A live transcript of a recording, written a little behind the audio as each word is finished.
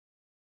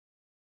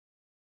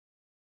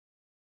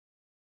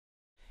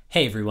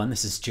Hey everyone,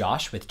 this is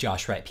Josh with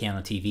Josh Wright Piano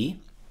TV.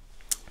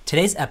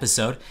 Today's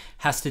episode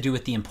has to do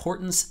with the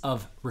importance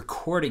of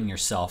recording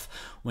yourself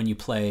when you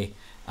play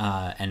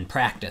and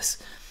practice.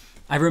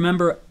 I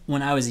remember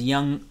when I was a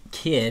young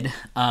kid,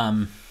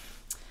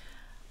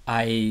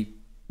 I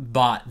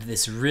bought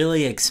this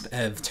really,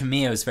 to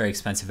me it was very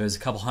expensive. It was a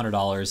couple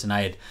 $100s, and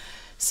I had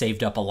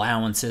saved up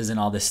allowances and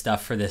all this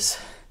stuff for this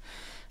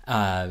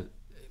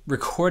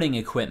recording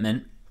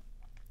equipment.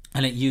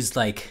 And it used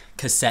like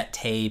cassette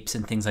tapes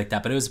and things like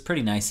that, but it was a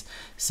pretty nice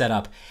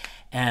setup.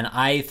 And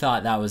I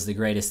thought that was the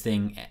greatest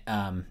thing.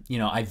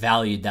 I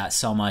valued that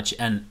so much.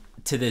 And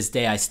to this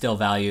day, I still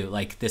value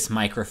like this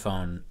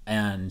microphone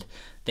and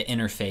the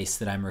interface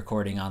that I'm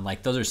recording on.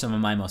 Like those are some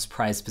of my most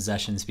prized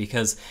possessions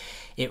because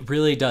it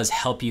really does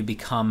help you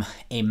become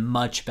a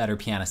much better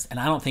pianist.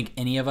 And I don't think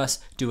any of us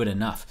do it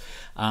enough.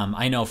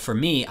 I know for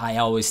me, I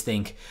always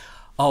think,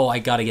 oh, I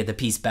got to get the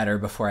piece better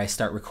before I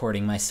start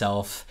recording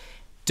myself.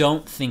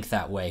 Don't think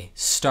that way.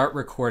 Start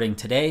recording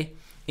today.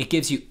 It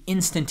gives you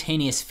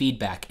instantaneous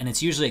feedback, and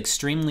it's usually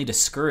extremely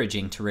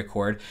discouraging to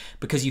record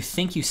because you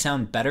think you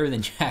sound better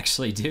than you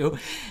actually do.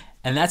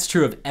 And that's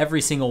true of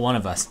every single one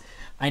of us.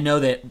 I know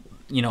that,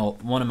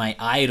 one of my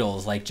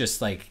idols,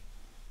 a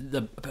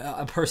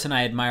person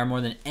I admire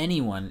more than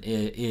anyone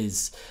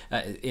is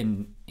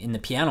in the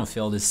piano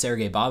field is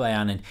Sergei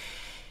Babayan, and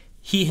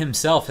he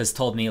himself has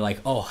told me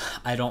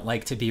I don't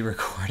like to be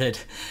recorded.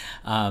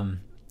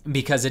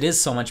 Because it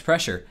is so much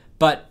pressure.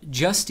 But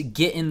just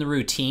get in the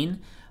routine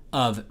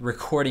of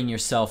recording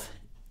yourself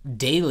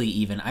daily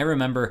even. I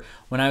remember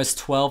when I was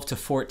 12 to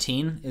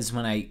 14 is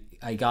when I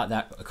got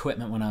that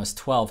equipment when I was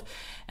 12.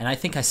 And I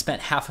think I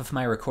spent half of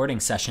my recording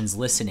sessions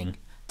listening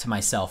to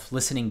myself,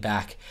 listening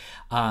back.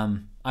 I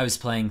was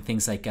playing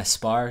things like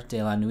Gaspard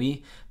de la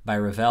Nuit by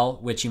Ravel,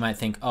 which you might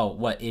think, oh,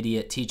 what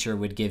idiot teacher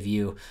would give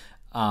you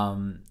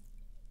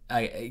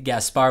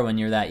Gaspard when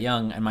you're that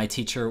young. And my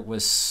teacher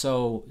was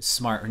so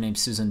smart. Her name's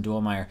Susan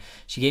Doolmeyer.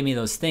 She gave me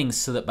those things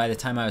so that by the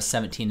time I was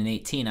 17 and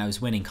 18, I was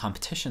winning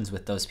competitions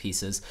with those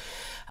pieces.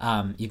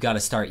 You've got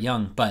to start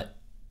young, but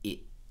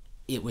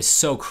it was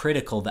so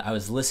critical that I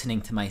was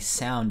listening to my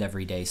sound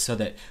every day so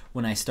that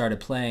when I started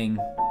playing,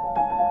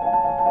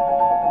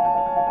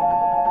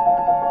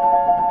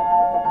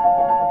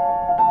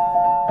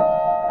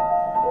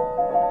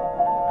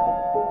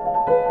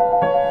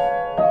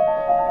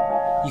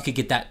 you could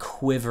get that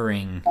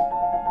quivering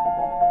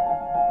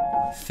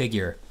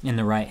figure in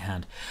the right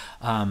hand.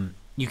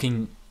 You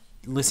can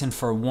listen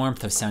for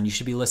warmth of sound. You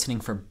should be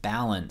listening for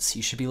balance.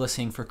 You should be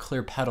listening for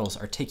clear pedals,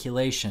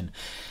 articulation.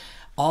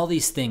 All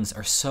these things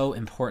are so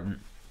important.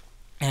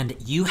 And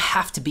you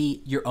have to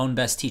be your own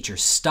best teacher.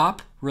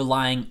 Stop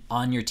relying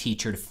on your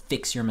teacher to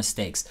fix your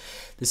mistakes.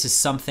 This is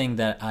something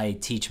that I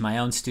teach my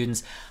own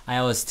students. I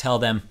always tell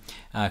them,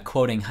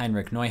 quoting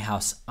Heinrich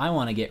Neuhaus, I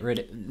want to get rid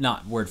of,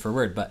 not word for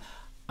word, but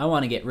I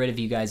want to get rid of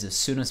you guys as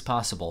soon as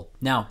possible.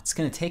 Now, it's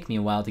going to take me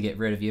a while to get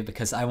rid of you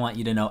because I want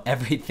you to know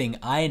everything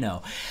I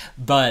know.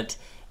 But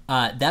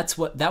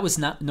that was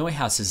not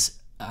Neuhaus's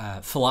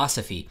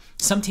philosophy.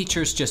 Some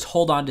teachers just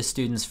hold on to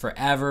students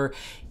forever,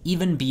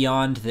 even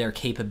beyond their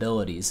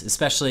capabilities,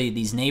 especially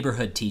these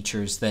neighborhood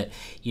teachers that,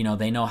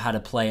 they know how to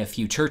play a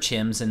few church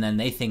hymns and then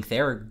they think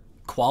they're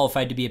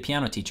qualified to be a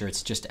piano teacher.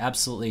 It's just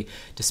absolutely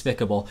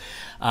despicable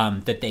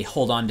that they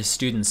hold on to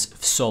students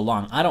so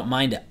long. I don't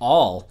mind at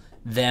all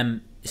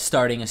them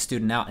starting a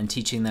student out and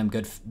teaching them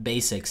good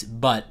basics,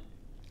 but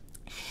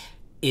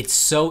it's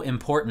so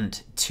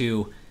important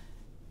to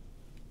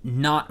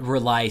not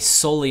rely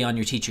solely on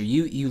your teacher.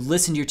 You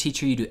listen to your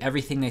teacher, you do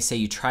everything they say,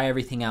 you try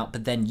everything out,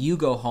 but then you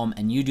go home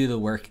and you do the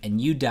work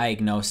and you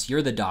diagnose,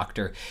 you're the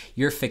doctor,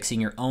 you're fixing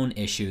your own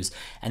issues,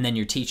 and then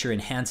your teacher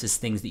enhances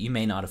things that you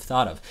may not have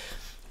thought of.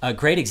 A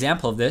great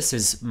example of this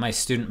is my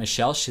student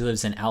Michelle. She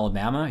lives in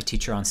Alabama. I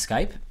teach her on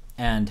Skype,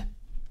 and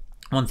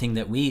one thing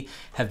that we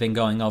have been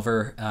going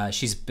over,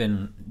 she's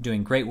been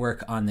doing great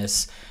work on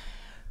this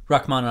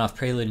Rachmaninoff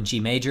Prelude in G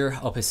major,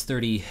 Opus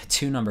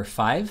 32, number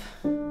 5.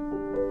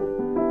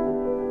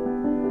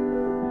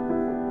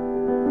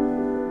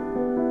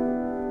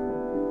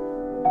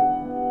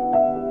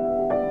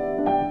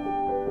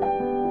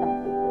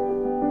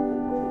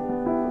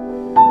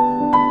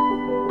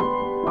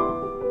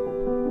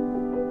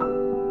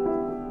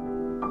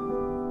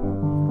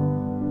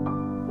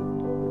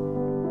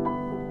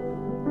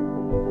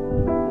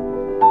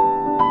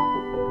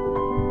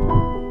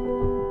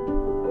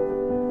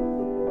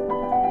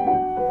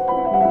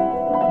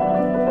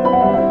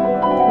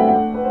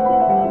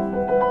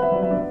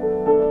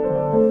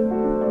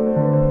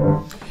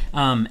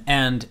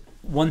 And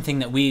one thing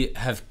that we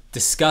have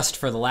discussed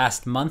for the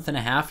last month and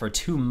a half or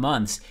 2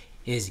 months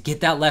is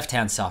get that left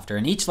hand softer.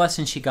 And each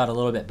lesson she got a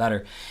little bit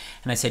better.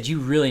 And I said, you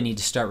really need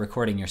to start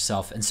recording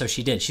yourself. And so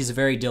she did. She's a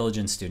very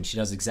diligent student. She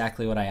does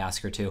exactly what I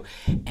ask her to.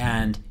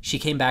 And she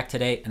came back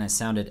today and it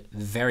sounded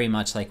very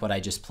much like what I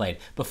just played.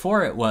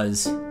 Before it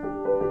was...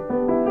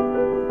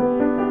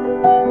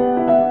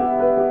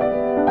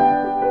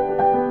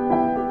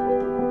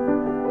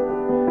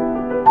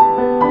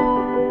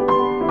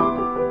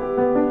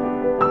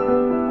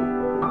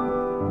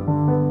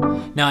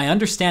 Now, I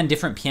understand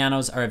different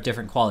pianos are of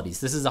different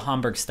qualities. This is a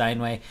Hamburg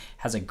Steinway,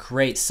 has a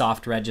great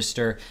soft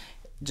register,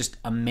 just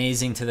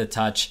amazing to the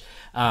touch.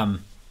 I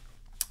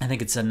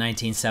think it's a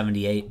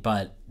 1978,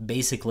 but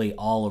basically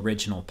all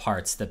original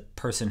parts. The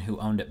person who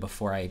owned it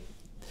before, I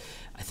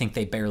think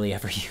they barely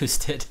ever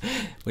used it,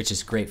 which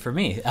is great for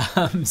me.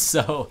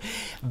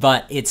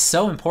 But it's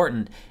so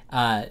important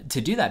to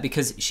do that,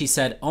 because she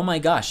said, oh my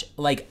gosh,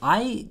 like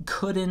I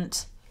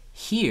couldn't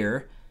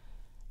hear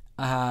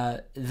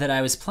that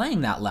I was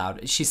playing that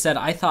loud. She said,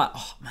 I thought,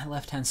 oh, my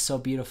left hand's so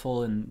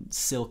beautiful and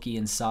silky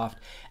and soft.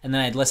 And then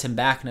I'd listen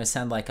back and it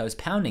sounded like I was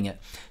pounding it.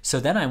 So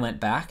then I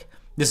went back,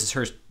 this is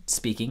her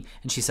speaking,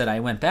 and she said, I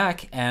went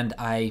back and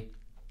I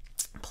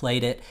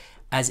played it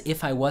as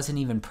if I wasn't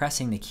even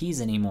pressing the keys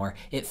anymore.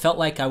 It felt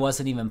like I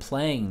wasn't even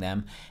playing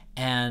them.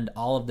 And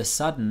all of a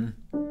sudden,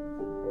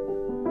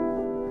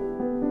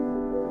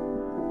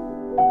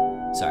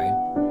 sorry.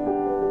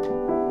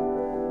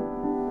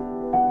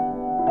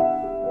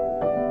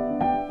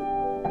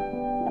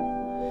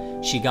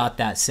 She got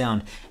that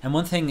sound. And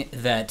one thing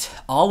that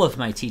all of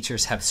my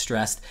teachers have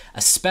stressed,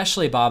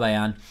 especially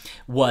Babayan,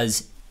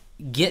 was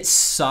get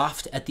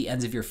soft at the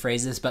ends of your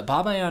phrases. But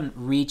Babayan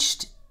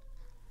reached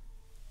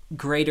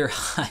greater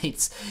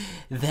heights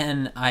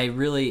than I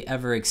really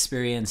ever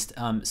experienced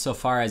so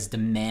far as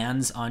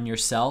demands on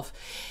yourself.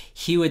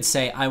 He would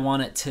say, I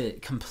want it to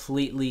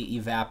completely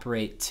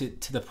evaporate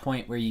to the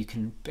point where you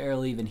can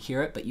barely even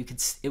hear it, but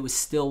it was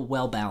still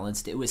well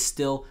balanced. It was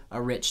still a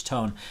rich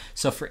tone.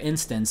 So for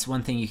instance,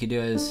 one thing you could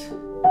do is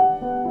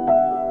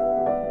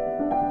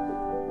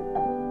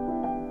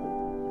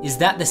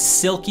that the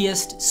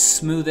silkiest,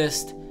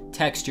 smoothest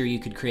texture you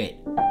could create?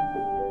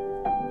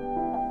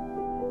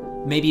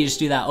 Maybe you just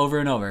do that over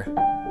and over.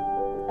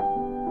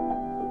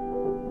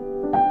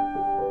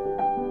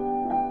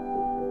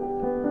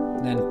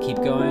 Then keep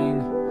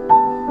going.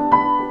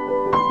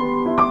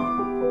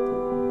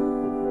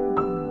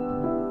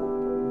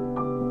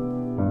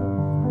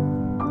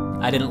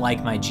 I didn't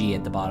like my G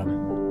at the bottom.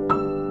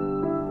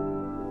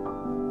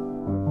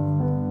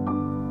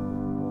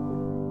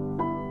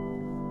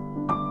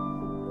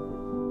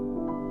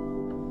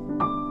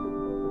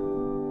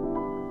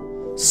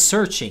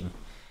 Searching.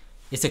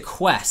 It's a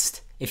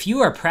quest. If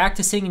you are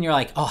practicing and you're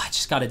like, oh, I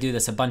just got to do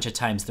this a bunch of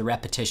times, the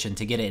repetition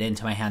to get it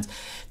into my hands,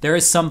 there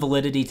is some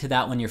validity to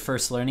that when you're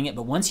first learning it.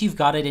 But once you've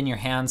got it in your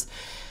hands,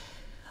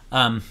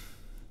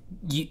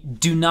 you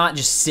do not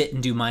just sit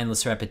and do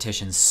mindless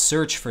repetitions.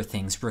 Search for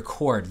things,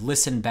 record,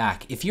 listen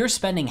back. If you're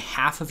spending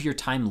half of your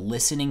time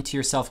listening to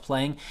yourself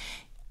playing,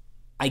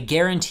 I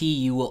guarantee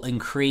you will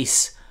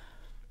increase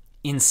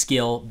in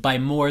skill by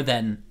more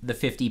than the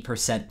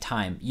 50%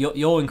 time.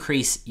 You'll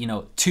increase,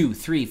 2,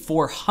 3,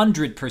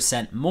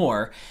 400%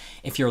 more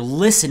if you're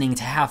listening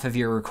to half of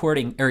your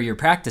recording or your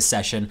practice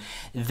session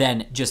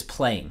than just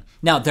playing.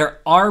 Now, there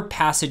are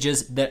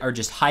passages that are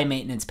just high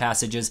maintenance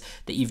passages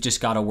that you've just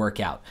got to work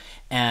out.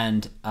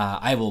 And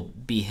I will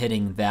be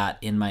hitting that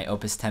in my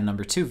Opus 10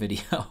 number 2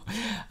 video,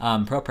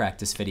 pro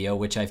practice video,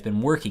 which I've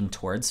been working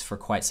towards for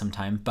quite some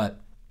time, but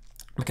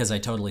because I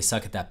totally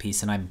suck at that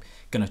piece, and I'm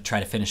going to try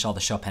to finish all the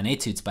Chopin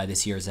etudes by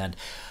this year's end.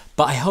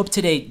 But I hope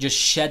today just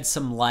shed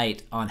some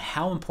light on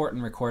how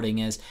important recording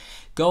is.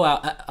 Go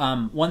out.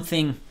 One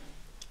thing,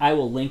 I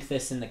will link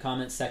this in the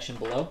comments section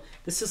below.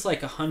 This is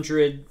like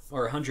 $100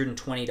 or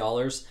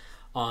 $120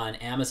 on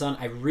Amazon.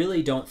 I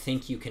really don't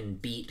think you can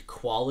beat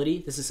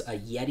quality. This is a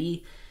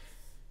Yeti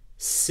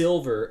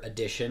Silver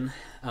Edition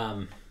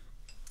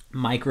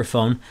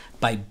microphone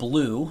by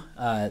Blue.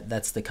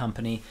 That's the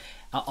company.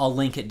 I'll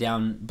link it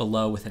down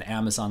below with an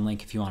Amazon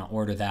link if you want to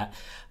order that.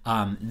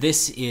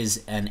 This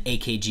is an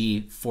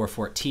AKG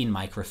 414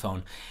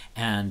 microphone,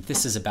 and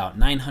this is about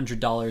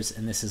 $900,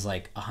 and this is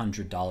like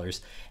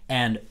 $100.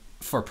 And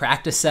for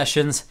practice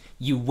sessions,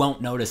 you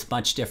won't notice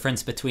much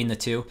difference between the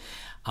two.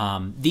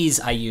 These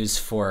I use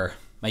for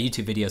my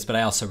YouTube videos, but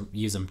I also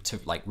use them to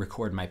like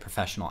record my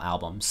professional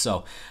albums.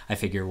 So I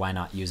figure why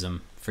not use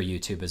them for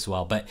YouTube as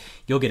well. But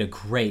you'll get a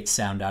great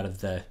sound out of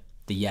the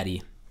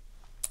Yeti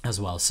as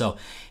well. So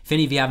if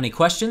any of you have any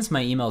questions,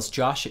 my email is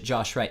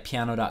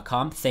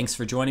josh@joshwrightpiano.com. Thanks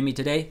for joining me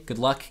today. Good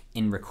luck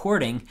in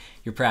recording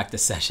your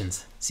practice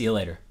sessions. See you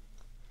later.